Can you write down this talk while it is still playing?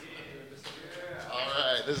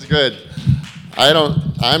It's good.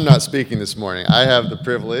 I'm not speaking this morning. I have the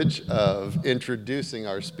privilege of introducing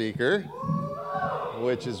our speaker,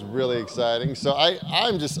 which is really exciting. So I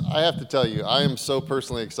have to tell you, I am so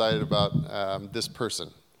personally excited about this person.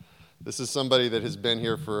 This is somebody that has been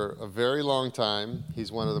here for a very long time. He's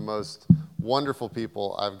one of the most wonderful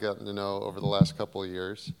people I've gotten to know over the last couple of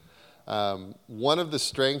years. One of the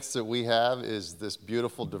strengths that we have is this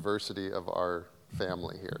beautiful diversity of our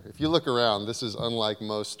family here. If you look around, this is unlike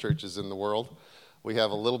most churches in the world. We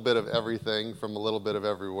have a little bit of everything from a little bit of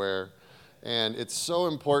everywhere. And it's so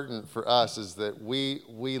important for us is that we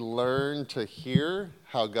learn to hear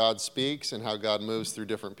how God speaks and how God moves through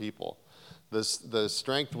different people. The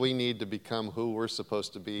strength we need to become who we're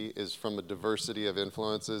supposed to be is from a diversity of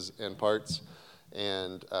influences and parts.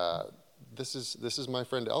 And this is my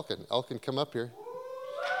friend Elkin. Elkin, come up here.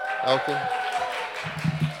 Elkin.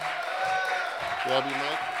 Grab your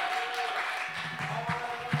mic.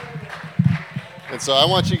 And so I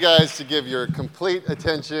want you guys to give your complete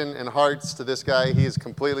attention and hearts to this guy. He is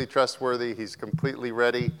completely trustworthy. He's completely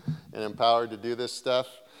ready and empowered to do this stuff.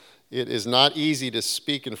 It is not easy to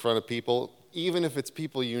speak in front of people, even if it's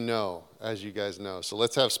people you know, as you guys know. So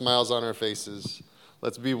let's have smiles on our faces.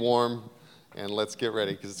 Let's be warm, and let's get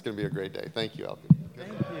ready, because it's going to be a great day. Thank you, Elkin.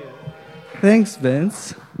 Thank you. Thanks,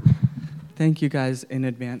 Vince. Thank you guys in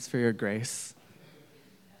advance for your grace.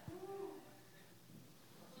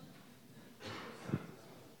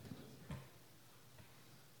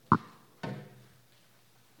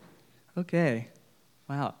 Okay.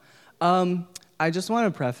 Wow. I just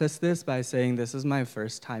want to preface this by saying this is my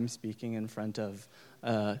first time speaking in front of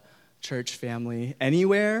a church family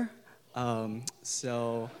anywhere.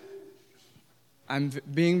 So I'm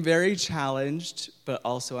being very challenged, but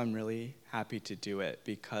also I'm really happy to do it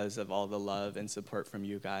because of all the love and support from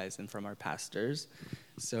you guys and from our pastors.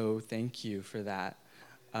 So thank you for that.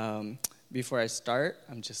 Before I start,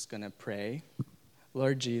 I'm just going to pray.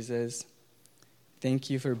 Lord Jesus,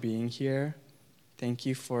 thank you for being here. Thank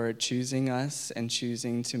you for choosing us and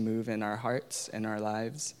choosing to move in our hearts and our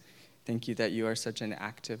lives. Thank you that you are such an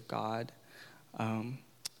active God.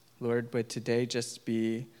 Lord, would today just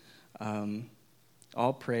be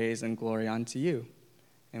all praise and glory unto you.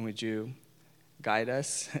 And would you guide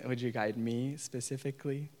us? Would you guide me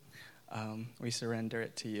specifically? We surrender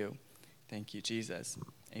it to you. Thank you, Jesus.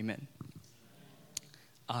 Amen.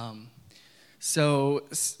 So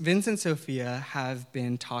Vince and Sophia have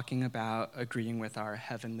been talking about agreeing with our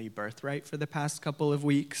heavenly birthright for the past couple of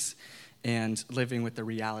weeks and living with the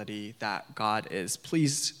reality that God is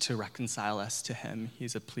pleased to reconcile us to him.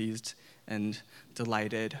 He's a pleased and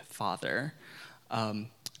delighted Father. I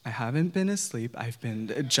haven't been asleep. I've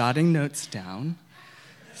been jotting notes down.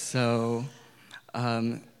 So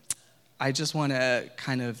I just want to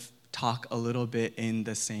kind of talk a little bit in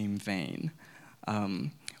the same vein.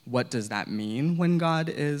 What does that mean when God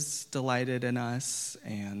is delighted in us?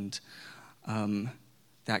 And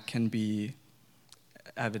that can be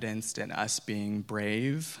evidenced in us being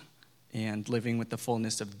brave and living with the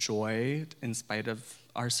fullness of joy in spite of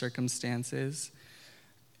our circumstances.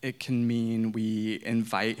 It can mean we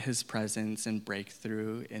invite his presence and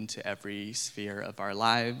breakthrough into every sphere of our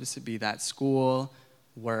lives, be that school,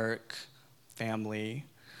 work, family,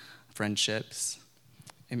 friendships.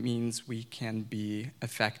 It means we can be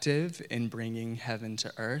effective in bringing heaven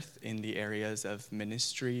to earth in the areas of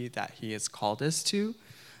ministry that he has called us to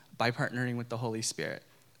by partnering with the Holy Spirit.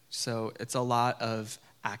 So it's a lot of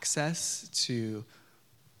access to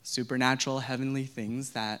supernatural heavenly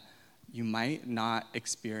things that you might not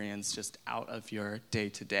experience just out of your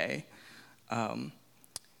day-to-day.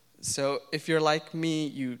 So if you're like me,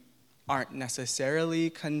 you aren't necessarily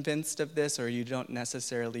convinced of this, or you don't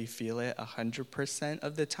necessarily feel it 100%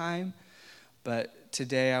 of the time. But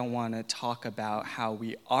today I want to talk about how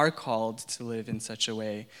we are called to live in such a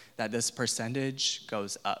way that this percentage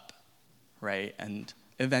goes up, right? And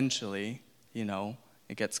eventually,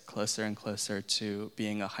 it gets closer and closer to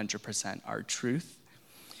being 100% our truth.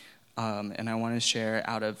 And I want to share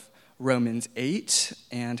out of Romans 8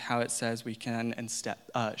 and how it says we can and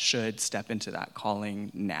should step into that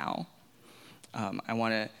calling now. I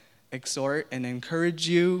want to exhort and encourage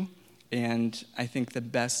you, and I think the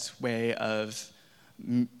best way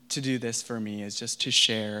to do this for me is just to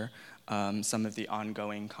share some of the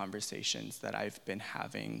ongoing conversations that I've been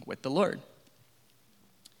having with the Lord.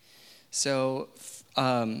 So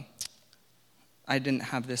I didn't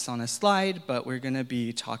have this on a slide, but we're going to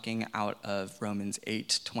be talking out of Romans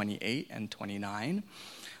 8:28 and 29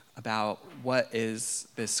 about what is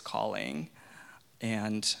this calling.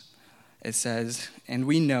 And It says, "And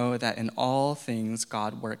we know that in all things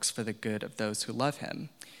God works for the good of those who love him,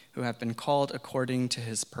 who have been called according to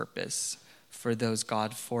his purpose. For those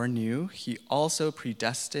God foreknew, he also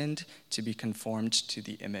predestined to be conformed to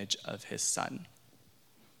the image of his Son."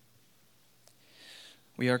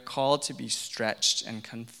 We are called to be stretched and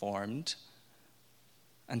conformed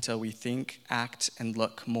until we think, act, and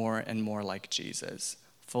look more and more like Jesus,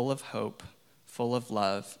 full of hope, full of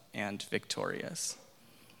love, and victorious.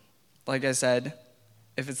 Like I said,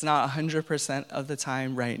 if it's not 100% of the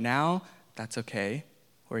time right now, that's okay.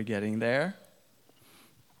 We're getting there.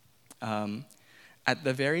 At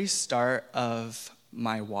the very start of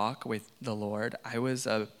my walk with the Lord, I was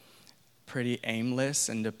a pretty aimless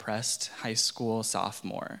and depressed high school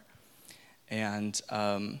sophomore. And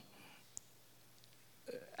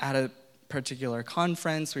at a particular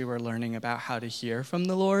conference, we were learning about how to hear from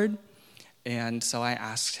the Lord. And so I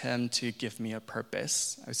asked him to give me a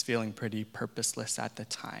purpose. I was feeling pretty purposeless at the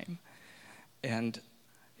time. And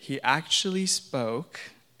he actually spoke,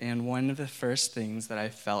 and one of the first things that I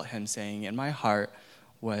felt him saying in my heart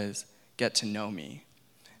was, "Get to know me."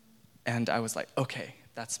 And I was like, okay,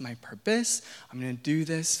 that's my purpose. I'm going to do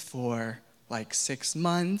this for like 6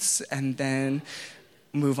 months and then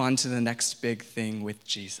move on to the next big thing with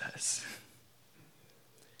Jesus.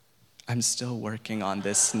 I'm still working on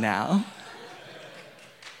this now.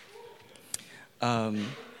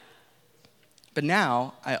 But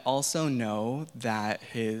now I also know that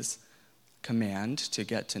his command to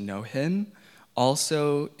get to know him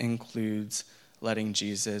also includes letting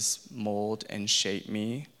Jesus mold and shape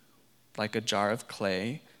me like a jar of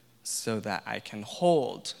clay so that I can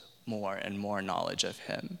hold more and more knowledge of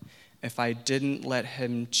him. If I didn't let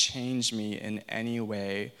him change me in any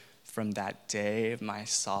way from that day of my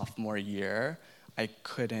sophomore year, I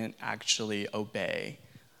couldn't actually obey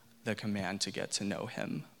the command to get to know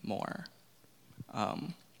him more.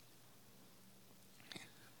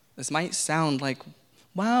 This might sound like,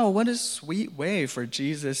 wow, what a sweet way for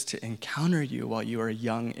Jesus to encounter you while you are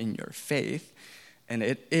young in your faith. And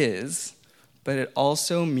it is, but it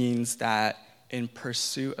also means that in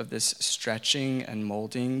pursuit of this stretching and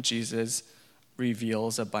molding, Jesus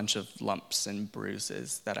reveals a bunch of lumps and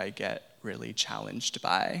bruises that I get really challenged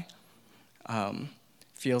by.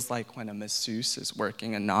 Feels like when a masseuse is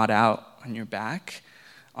working a knot out on your back.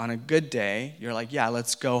 On a good day, you're like, yeah,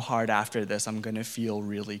 let's go hard after this. I'm going to feel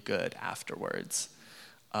really good afterwards.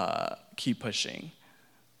 Keep pushing.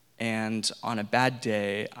 And on a bad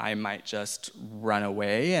day, I might just run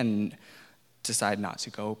away and decide not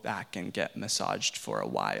to go back and get massaged for a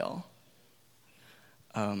while.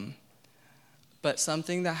 But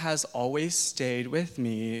something that has always stayed with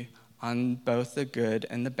me on both the good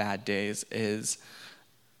and the bad days is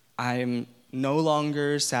I'm no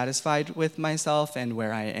longer satisfied with myself and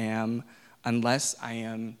where I am unless I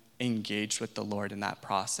am engaged with the Lord in that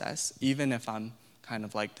process. Even if I'm kind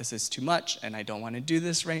of like, this is too much and I don't want to do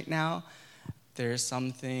this right now, there's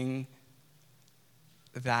something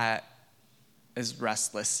that is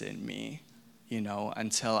restless in me,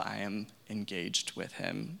 until I am engaged with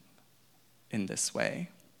him in this way.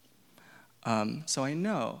 So I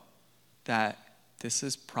know that this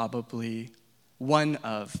is probably one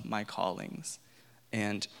of my callings,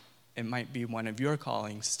 and it might be one of your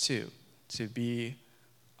callings too, to be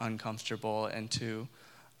uncomfortable and to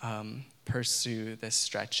pursue this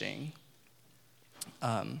stretching.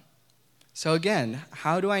 So again,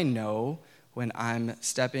 how do I know when I'm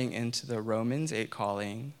stepping into the Romans 8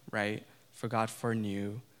 calling, right? For God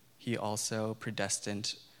foreknew, he also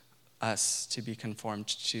predestined us to be conformed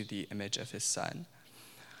to the image of his Son.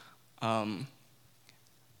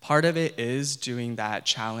 Part of it is doing that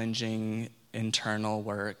challenging internal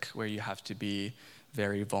work where you have to be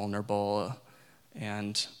very vulnerable,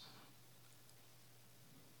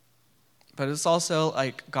 but it's also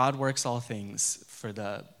like God works all things for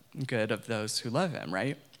the good of those who love him,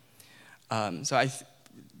 right? So I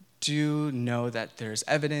do know that there's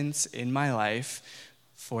evidence in my life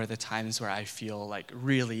for the times where I feel like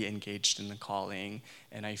really engaged in the calling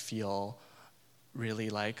and I feel really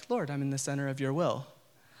like, Lord, I'm in the center of your will.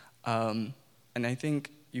 And I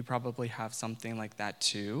think you probably have something like that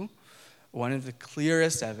too. One of the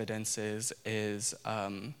clearest evidences is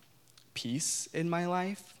peace in my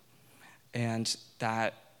life, and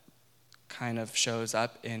that kind of shows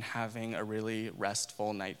up in having a really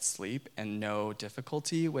restful night's sleep and no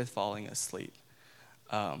difficulty with falling asleep.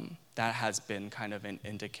 That has been kind of an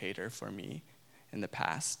indicator for me in the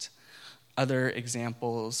past. Other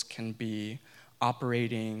examples can be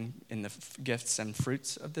operating in the gifts and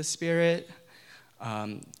fruits of the Spirit,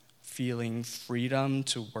 feeling freedom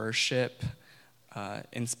to worship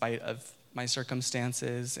in spite of my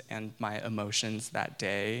circumstances and my emotions that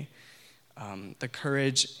day. The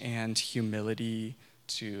courage and humility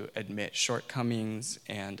to admit shortcomings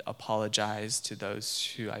and apologize to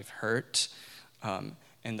those who I've hurt.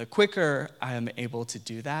 And the quicker I am able to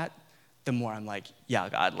do that, the more I'm like, yeah,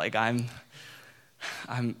 God, like I'm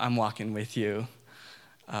walking with you.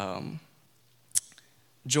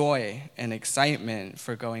 Joy and excitement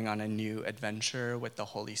for going on a new adventure with the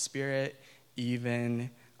Holy Spirit, even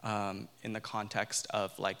in the context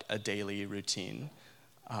of like a daily routine.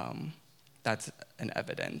 That's an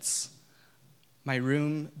evidence. My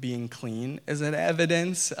room being clean is an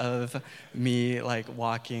evidence of me like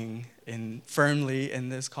walking in firmly in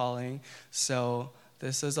this calling. So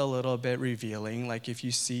this is a little bit revealing. Like if you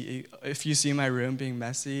see my room being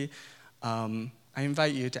messy, I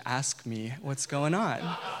invite you to ask me what's going on.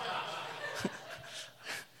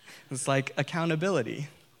 It's like accountability.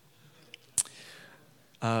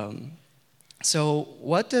 So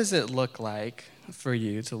what does it look like for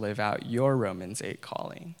you to live out your Romans 8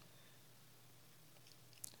 calling?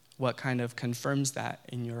 What kind of confirms that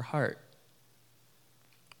in your heart?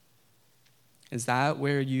 Is that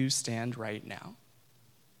where you stand right now?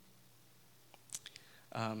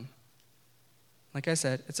 Like I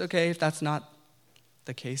said, it's okay if that's not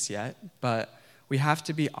the case yet, but we have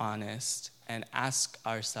to be honest and ask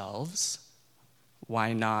ourselves,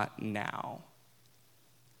 why not now?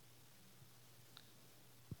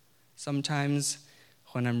 Sometimes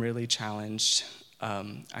when I'm really challenged,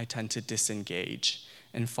 I tend to disengage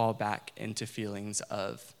and fall back into feelings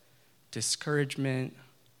of discouragement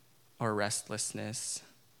or restlessness,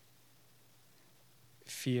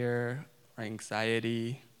 fear or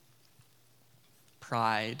anxiety,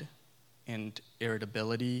 pride and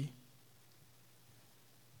irritability.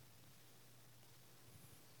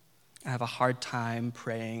 I have a hard time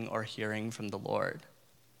praying or hearing from the Lord.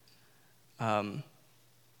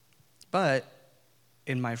 But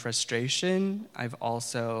in my frustration, I've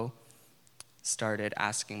also started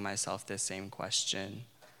asking myself this same question,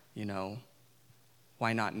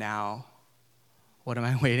 why not now? What am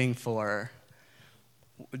I waiting for?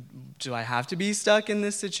 Do I have to be stuck in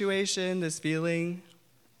this situation, this feeling?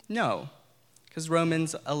 No, because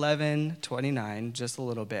Romans 11:29, just a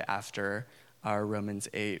little bit after our Romans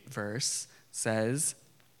 8 verse, says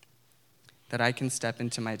that I can step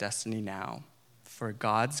into my destiny now, for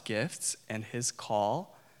God's gifts and his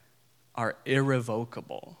call are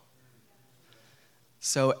irrevocable.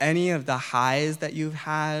 So any of the highs that you've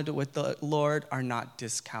had with the Lord are not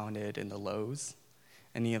discounted in the lows.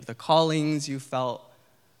 Any of the callings you felt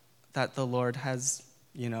that the Lord has,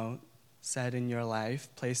 said in your life,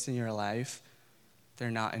 placed in your life, they're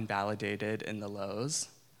not invalidated in the lows.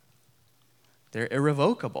 They're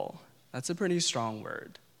irrevocable. That's a pretty strong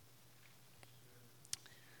word.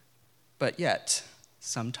 But yet,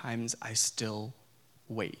 sometimes I still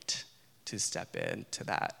wait to step into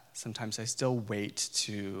that. Sometimes I still wait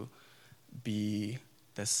to be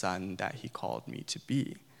the son that he called me to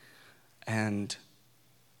be. And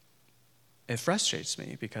it frustrates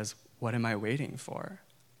me because what am I waiting for?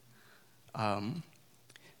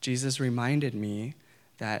 Jesus reminded me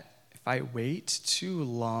that if I wait too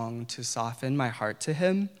long to soften my heart to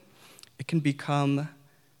him, it can become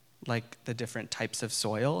like the different types of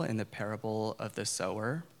soil in the parable of the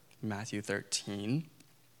sower, Matthew 13.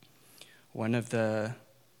 One of the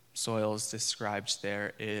soils described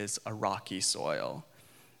there is a rocky soil.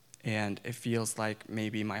 And it feels like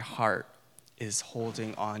maybe my heart is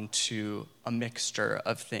holding on to a mixture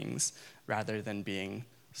of things rather than being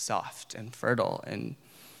soft and fertile and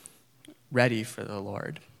ready for the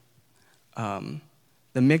Lord.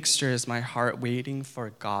 The mixture is my heart waiting for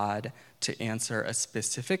God to answer a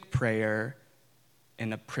specific prayer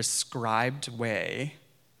in a prescribed way,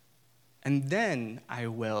 and then I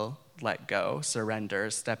will let go, surrender,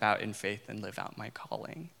 step out in faith, and live out my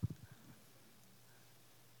calling.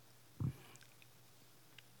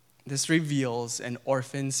 This reveals an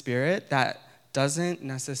orphan spirit that doesn't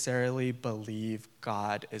necessarily believe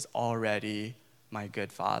God is already my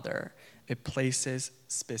good father. It places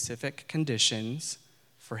specific conditions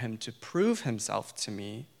for him to prove himself to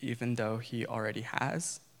me, even though he already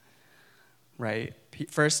has. Right?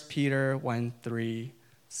 1 Peter 1:3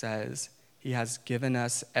 says, he has given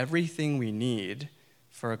us everything we need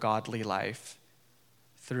for a godly life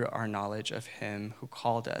through our knowledge of him who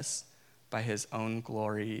called us by his own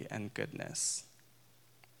glory and goodness.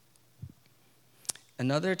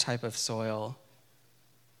 Another type of soil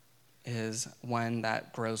is one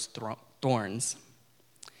that grows thorns.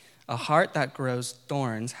 A heart that grows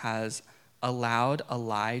thorns has allowed a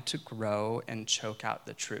lie to grow and choke out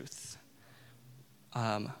the truth.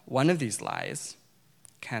 One of these lies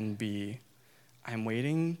can be, I'm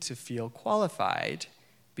waiting to feel qualified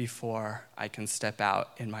before I can step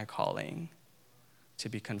out in my calling, to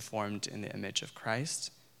be conformed in the image of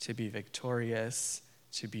Christ, to be victorious,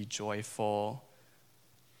 to be joyful,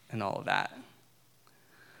 and all of that.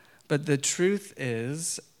 But the truth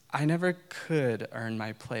is, I never could earn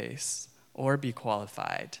my place or be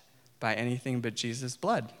qualified by anything but Jesus'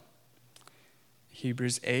 blood.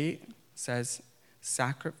 Hebrews 10:8 says,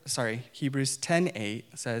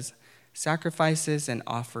 sacrifices and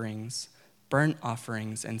offerings, burnt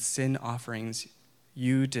offerings and sin offerings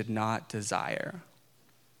you did not desire,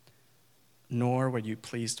 nor were you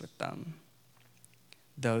pleased with them,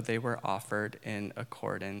 though they were offered in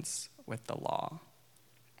accordance with the law.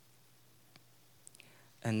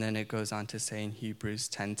 And then it goes on to say in Hebrews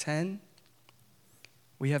 10:10,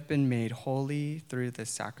 we have been made holy through the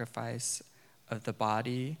sacrifice of the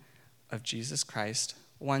body of Jesus Christ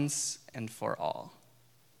once and for all.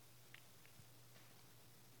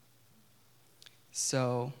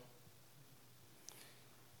 So,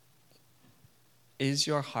 is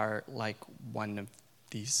your heart like one of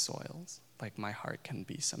these soils, like my heart can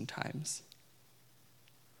be sometimes?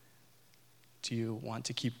 Do you want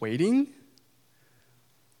to keep waiting?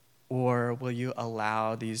 Or will you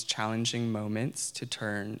allow these challenging moments to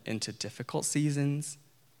turn into difficult seasons?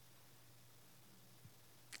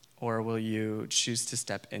 Or will you choose to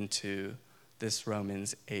step into this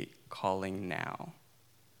Romans 8 calling now?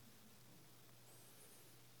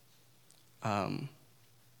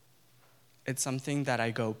 It's something that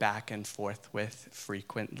I go back and forth with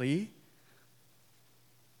frequently.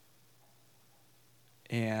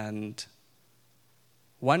 And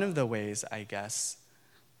one of the ways, I guess,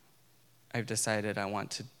 I've decided I want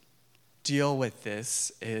to deal with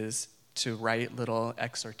this is to write little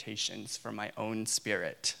exhortations for my own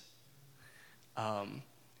spirit, and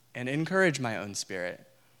encourage my own spirit.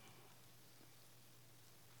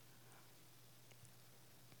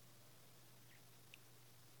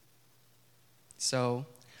 So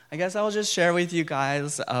I guess I'll just share with you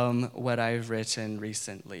guys what I've written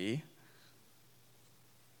recently.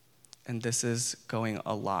 And this is going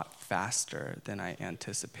a lot faster than I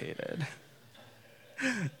anticipated.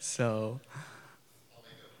 So,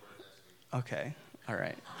 okay, all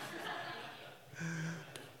right.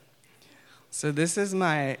 So this is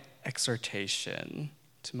my exhortation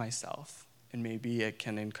to myself, and maybe it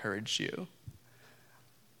can encourage you.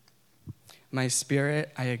 My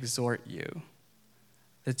spirit, I exhort you.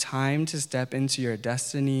 The time to step into your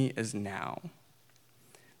destiny is now.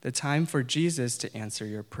 The time for Jesus to answer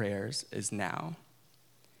your prayers is now.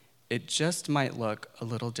 It just might look a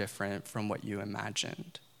little different from what you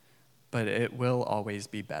imagined, but it will always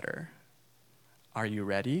be better. Are you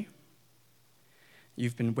ready?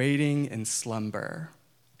 You've been waiting in slumber,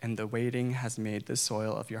 and the waiting has made the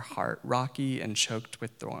soil of your heart rocky and choked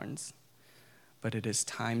with thorns. But it is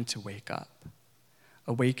time to wake up.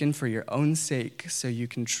 Awaken for your own sake so you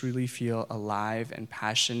can truly feel alive and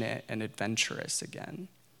passionate and adventurous again.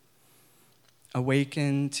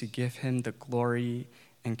 Awaken to give him the glory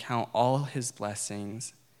and count all his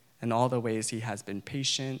blessings and all the ways he has been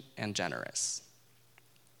patient and generous.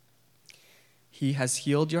 He has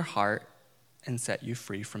healed your heart and set you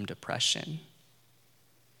free from depression.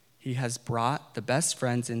 He has brought the best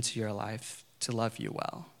friends into your life to love you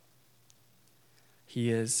well. He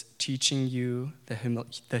is teaching you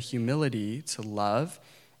the humility to love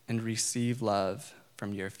and receive love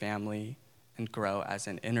from your family and grow as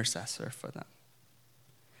an intercessor for them.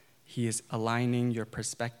 He is aligning your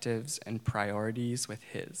perspectives and priorities with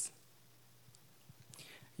his.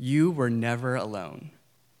 You were never alone.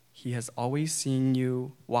 He has always seen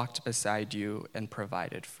you, walked beside you, and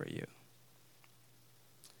provided for you.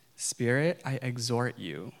 Spirit, I exhort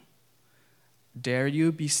you. Dare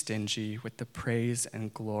you be stingy with the praise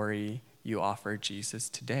and glory you offer Jesus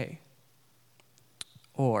today?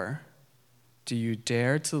 Or do you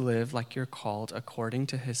dare to live like you're called according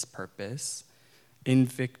to his purpose, in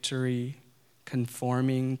victory,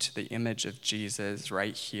 conforming to the image of Jesus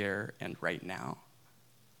right here and right now?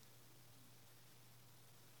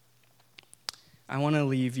 I want to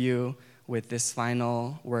leave you with this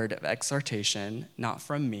final word of exhortation, not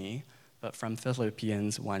from me, but from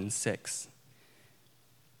Philippians 1:6.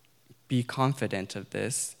 Be confident of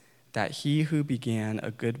this, that he who began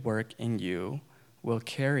a good work in you will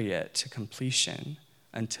carry it to completion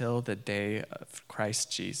until the day of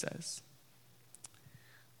Christ Jesus.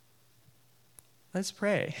 Let's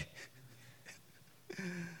pray.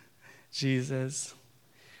 Jesus,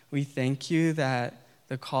 we thank you that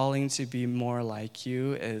the calling to be more like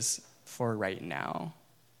you is for right now.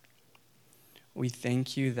 We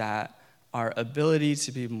thank you that our ability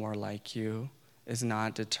to be more like you is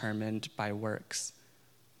not determined by works,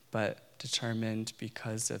 but determined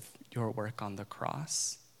because of your work on the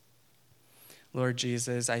cross. Lord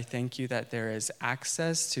Jesus, I thank you that there is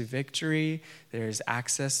access to victory, there is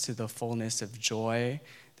access to the fullness of joy,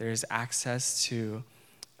 there is access to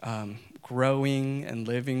growing and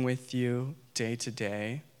living with you day to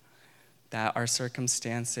day, that our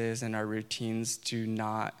circumstances and our routines do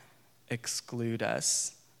not exclude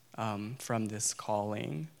us from this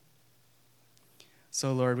calling.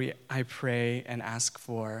 So Lord, I pray and ask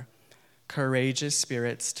for courageous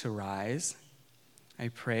spirits to rise. I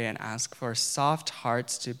pray and ask for soft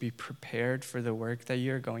hearts to be prepared for the work that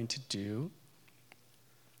you're going to do.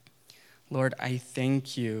 Lord, I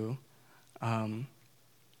thank you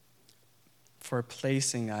for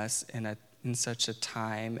placing us in such a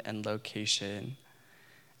time and location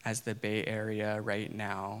as the Bay Area right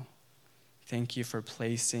now. Thank you for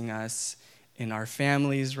placing us in our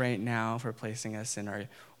families right now, for placing us in our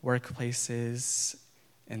workplaces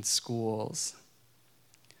and schools.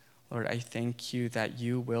 Lord, I thank you that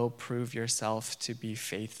you will prove yourself to be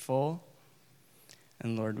faithful.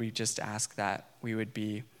 And Lord, we just ask that we would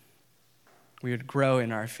grow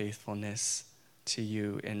in our faithfulness to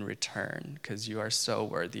you in return, because you are so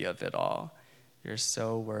worthy of it all. You're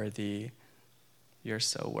so worthy. You're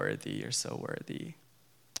so worthy. You're so worthy.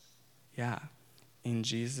 Yeah. In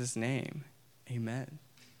Jesus' name, amen.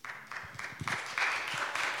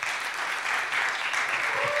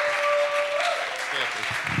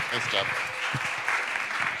 Nice job.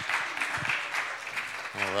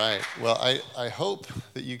 All right. Well, I hope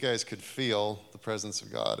that you guys could feel the presence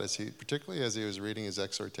of God particularly as he was reading his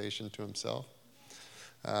exhortation to himself.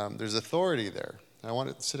 There's authority there. I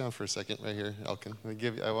want to sit down for a second right here, Elkin. I'm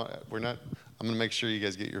going to make sure you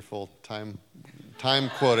guys get your full time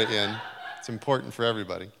quota in. It's important for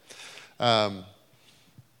everybody.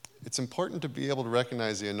 It's important to be able to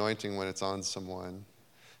recognize the anointing when it's on someone.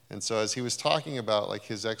 And so as he was talking about like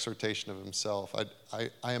his exhortation of himself,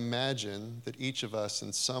 I imagine that each of us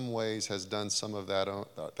in some ways has done some of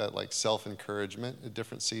that like self-encouragement at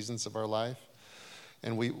different seasons of our life.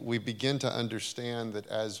 And we begin to understand that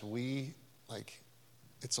as we, like,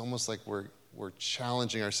 it's almost like we're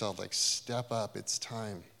challenging ourselves, like, step up, it's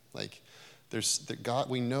time. Like,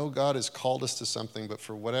 we know God has called us to something, but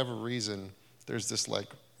for whatever reason, there's this, like,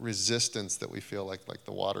 resistance that we feel like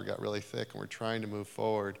the water got really thick and we're trying to move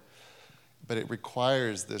forward. But it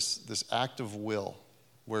requires this act of will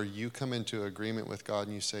where you come into agreement with God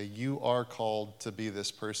and you say, you are called to be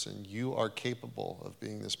this person. You are capable of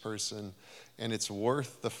being this person. And it's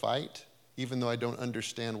worth the fight, even though I don't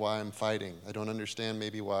understand why I'm fighting. I don't understand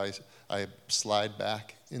maybe why I slide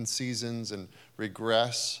back in seasons and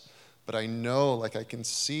regress. But I know, like, I can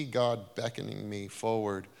see God beckoning me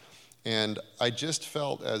forward. And I just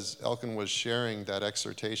felt, as Elkin was sharing that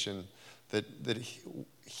exhortation, that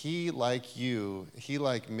he, like you, he,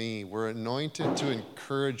 like me, we're anointed to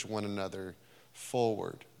encourage one another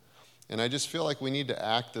forward. And I just feel like we need to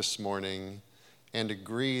act this morning and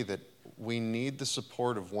agree that we need the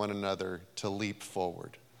support of one another to leap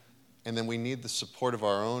forward. And then we need the support of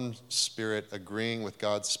our own spirit agreeing with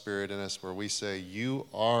God's spirit in us, where we say, you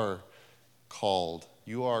are called,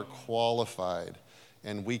 you are qualified,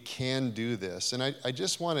 and we can do this. And I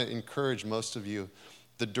just want to encourage most of you,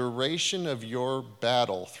 the duration of your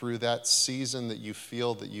battle through that season that you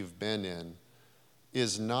feel that you've been in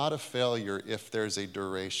is not a failure if there's a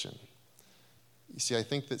duration. You see, I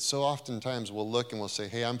think that so oftentimes we'll look and we'll say,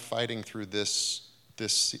 hey, I'm fighting through this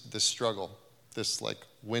struggle, this like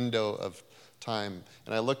window of time.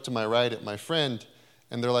 And I look to my right at my friend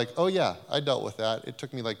and they're like, oh yeah, I dealt with that. It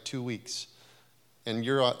took me like 2 weeks. And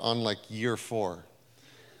you're on like year 4.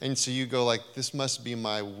 And so you go like, this must be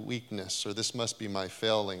my weakness or this must be my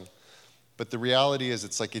failing. But the reality is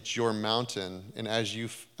it's your mountain. And as you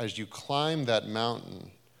climb that mountain,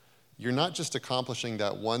 you're not just accomplishing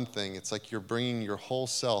that one thing. It's like you're bringing your whole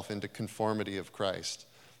self into conformity of Christ.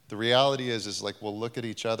 The reality is like we'll look at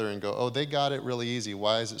each other and go, oh, they got it really easy.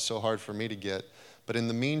 Why is it so hard for me to get? But in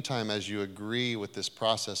the meantime, as you agree with this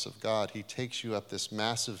process of God, he takes you up this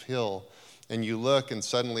massive hill and you look and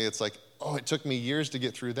suddenly it's like, oh, it took me years to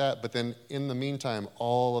get through that. But then in the meantime,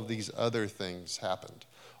 all of these other things happened.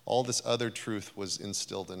 All this other truth was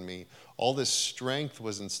instilled in me. All this strength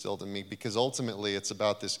was instilled in me, because ultimately it's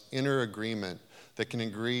about this inner agreement that can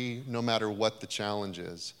agree no matter what the challenge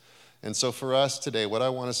is. And so for us today, what I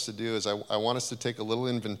want us to do is I want us to take a little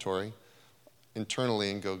inventory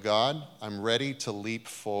internally and go, God, I'm ready to leap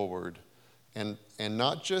forward and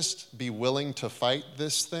not just be willing to fight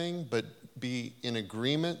this thing, but be in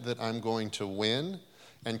agreement that I'm going to win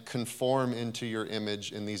and conform into your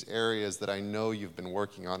image in these areas that I know you've been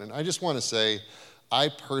working on. And I just want to say, I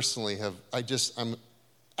personally I'm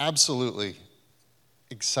absolutely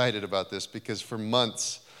excited about this, because for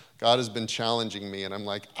months, God has been challenging me, and I'm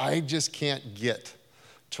like, I just can't get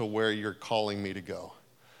to where you're calling me to go.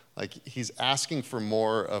 Like, he's asking for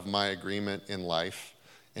more of my agreement in life,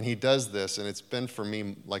 and he does this, and it's been for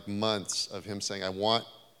me like months of him saying, I want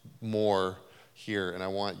more here, and I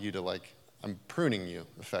want you to, like, I'm pruning you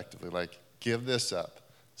effectively, like, give this up,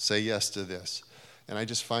 say yes to this. And I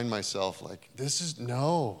just find myself like, this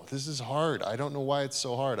is hard. I don't know why it's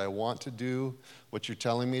so hard. I want to do what you're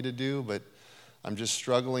telling me to do, but I'm just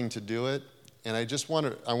struggling to do it. And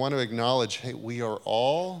I want to acknowledge, hey, we are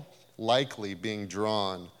all likely being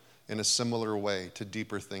drawn in a similar way to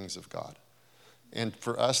deeper things of God. And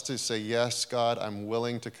for us to say, yes, God, I'm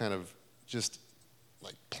willing to kind of just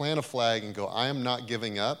like plant a flag and go, I am not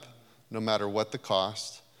giving up no matter what the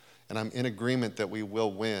cost. And I'm in agreement that we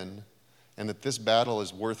will win, and that this battle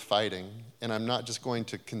is worth fighting. And I'm not just going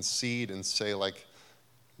to concede and say like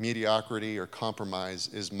mediocrity or compromise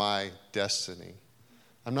is my destiny.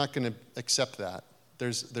 I'm not going to accept that.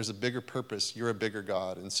 There's a bigger purpose. You're a bigger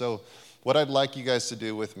God. And so what I'd like you guys to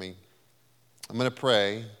do with me, I'm going to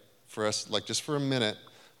pray for us, like just for a minute.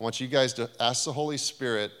 I want you guys to ask the Holy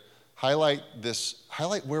Spirit, highlight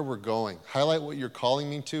where we're going, highlight what you're calling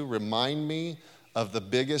me to, remind me of the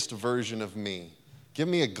biggest version of me. Give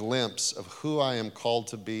me a glimpse of who I am called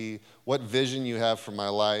to be, what vision you have for my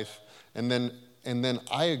life, and then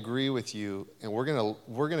I agree with you, and we're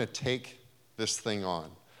gonna take this thing on.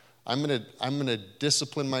 I'm gonna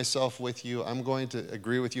discipline myself with you. I'm going to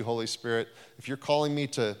agree with you, Holy Spirit. If you're calling me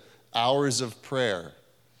to hours of prayer,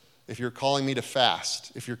 if you're calling me to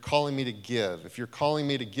fast, if you're calling me to give, if you're calling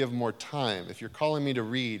me to give more time, if you're calling me to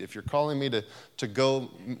read, if you're calling me to go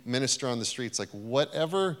minister on the streets, like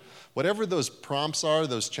whatever those prompts are,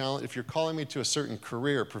 those challenges, if you're calling me to a certain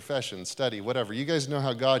career, profession, study, whatever, you guys know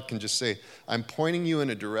how God can just say, I'm pointing you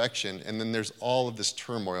in a direction, and then there's all of this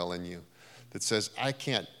turmoil in you that says, I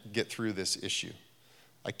can't get through this issue.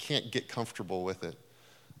 I can't get comfortable with it.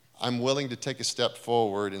 I'm willing to take a step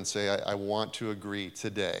forward and say, I want to agree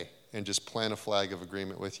today, and just plant a flag of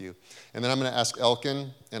agreement with you. And then I'm going to ask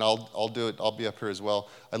Elkin, and I'll do it. I'll be up here as well.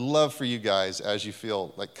 I'd love for you guys, as you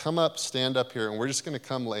feel, like come up, stand up here, and we're just going to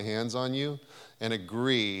come lay hands on you and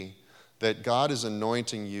agree that God is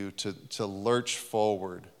anointing you to lurch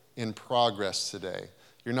forward in progress today.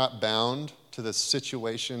 You're not bound to the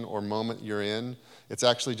situation or moment you're in. It's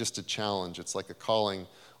actually just a challenge. It's like a calling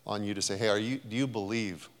on you to say, hey, do you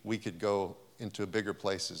believe we could go into bigger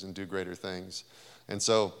places and do greater things? And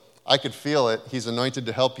so I could feel it. He's anointed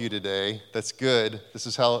to help you today. That's good. This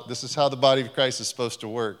is how the body of Christ is supposed to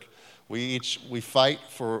work. We fight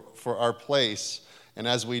for our place, and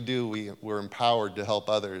as we do, we're empowered to help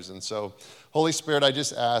others. And so, Holy Spirit, I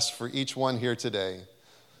just ask for each one here today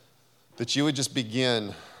that you would just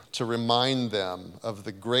begin to remind them of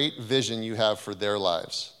the great vision you have for their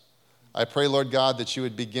lives. I pray, Lord God, that you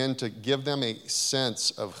would begin to give them a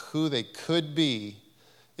sense of who they could be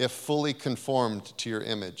if fully conformed to your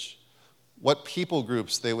image, what people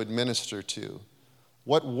groups they would minister to,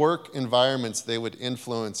 what work environments they would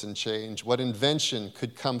influence and change, what invention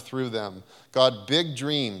could come through them. God, big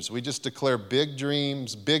dreams. We just declare big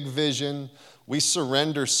dreams, big vision. We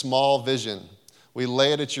surrender small vision. We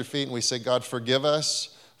lay it at your feet and we say, God, forgive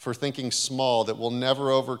us for thinking small, that we'll never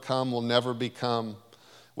overcome, we'll never become.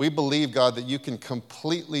 We believe, God, that you can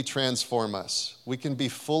completely transform us. We can be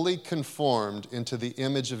fully conformed into the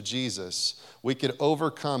image of Jesus. We could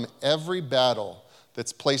overcome every battle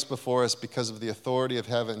that's placed before us because of the authority of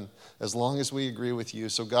heaven, as long as we agree with you.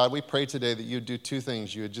 So, God, we pray today that you'd do two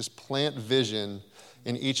things. You would just plant vision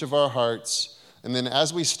in each of our hearts. And then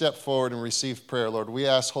as we step forward and receive prayer, Lord, we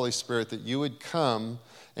ask, Holy Spirit, that you would come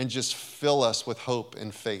and just fill us with hope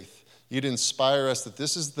and faith. You'd inspire us that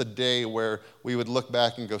this is the day where we would look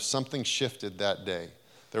back and go, something shifted that day.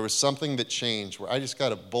 There was something that changed, where I just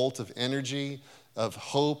got a bolt of energy, of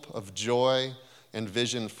hope, of joy, and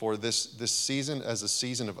vision for this season as a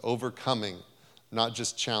season of overcoming, not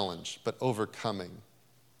just challenge, but overcoming.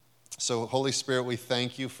 So, Holy Spirit, we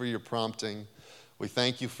thank you for your prompting. We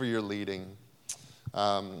thank you for your leading.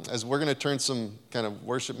 As we're going to turn some kind of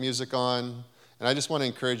worship music on, and I just want to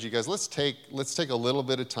encourage you guys, let's take a little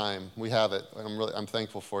bit of time. We have it, and I'm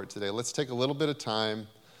thankful for it today. Let's take a little bit of time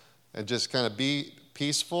and just kind of be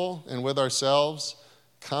peaceful and with ourselves.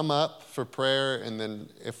 Come up for prayer, and then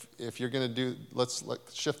if you're going to do, let's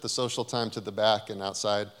shift the social time to the back and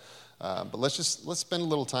outside. But let's spend a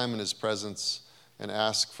little time in his presence and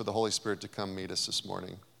ask for the Holy Spirit to come meet us this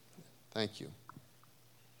morning. Thank you.